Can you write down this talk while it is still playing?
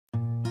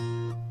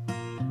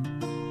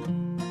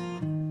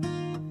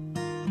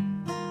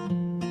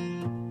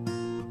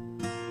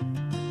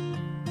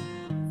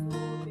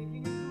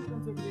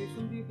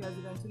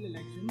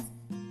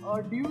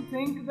do you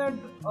think that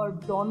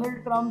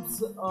Donald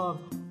Trump's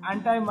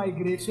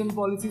anti-migration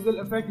policies will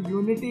affect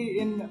unity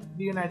in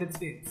the United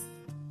States?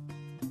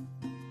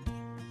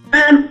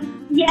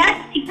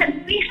 Yes, because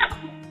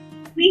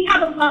we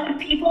have a lot of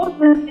people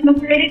who have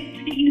immigrated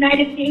to the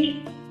United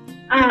States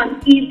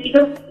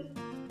illegally,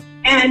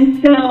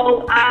 and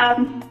so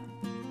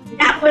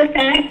that will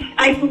affect,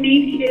 I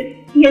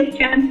believe, his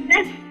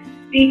chances,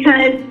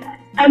 because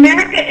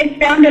America is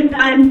founded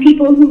on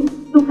people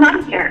who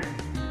come here.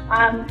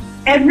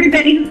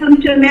 Everybody who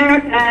comes to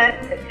America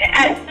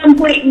at some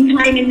point in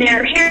time in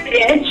their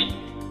heritage,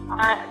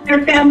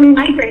 their family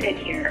migrated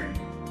here.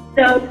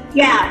 So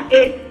yeah,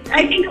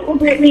 I think it will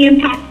greatly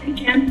impact the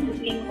chances of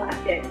being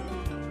elected.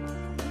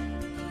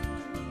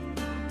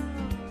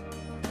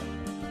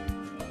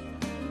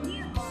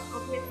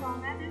 Okay,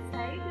 from this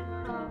side,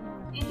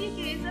 in the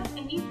case of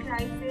any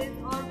crisis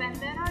or when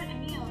there are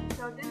any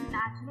certain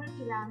natural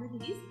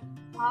calamities,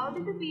 how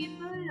do the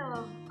people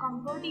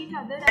comfort each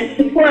other and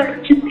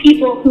support to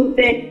people who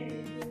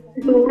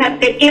have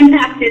been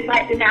impacted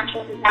by the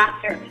natural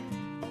disaster?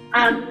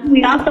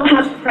 We also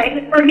have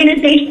private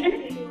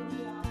organizations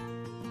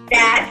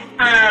that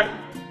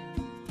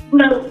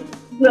will,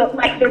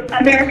 like the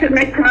American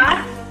Red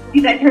Cross.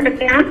 You guys heard of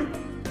them?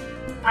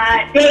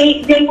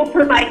 They will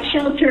provide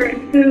shelter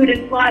and food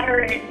and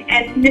water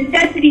and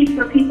necessities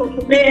for people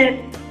to live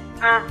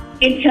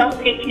until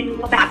they can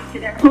go back to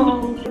their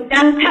homes.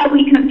 That's how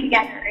we come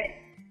together.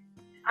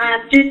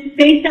 Just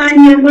based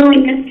on your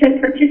willingness to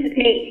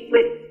participate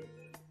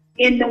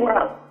in the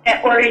world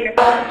or in your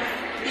world.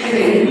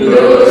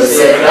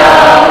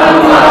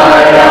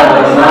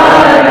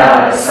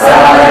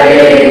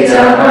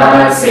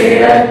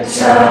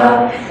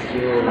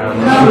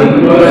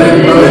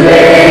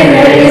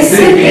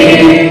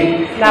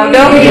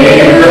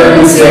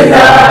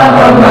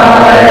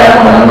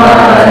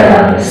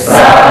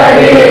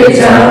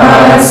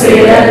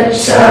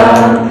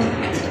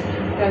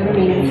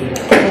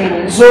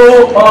 So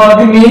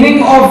the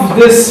meaning of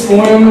this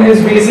poem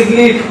is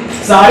basically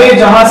Sare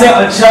Jahan Se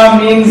Acha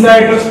means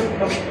that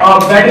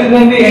better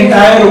than the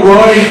entire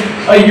world,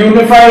 a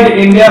unified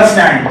India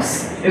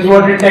stands, is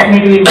what it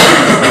technically means.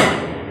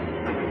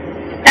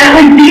 That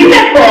was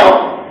beautiful.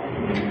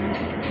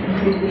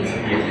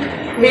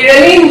 We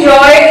really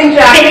enjoyed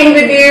interacting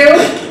with you.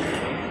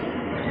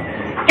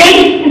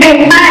 Thank you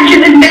very much. It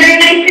was very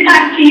nice to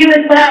talk to you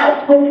as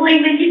well. Hopefully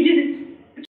we can do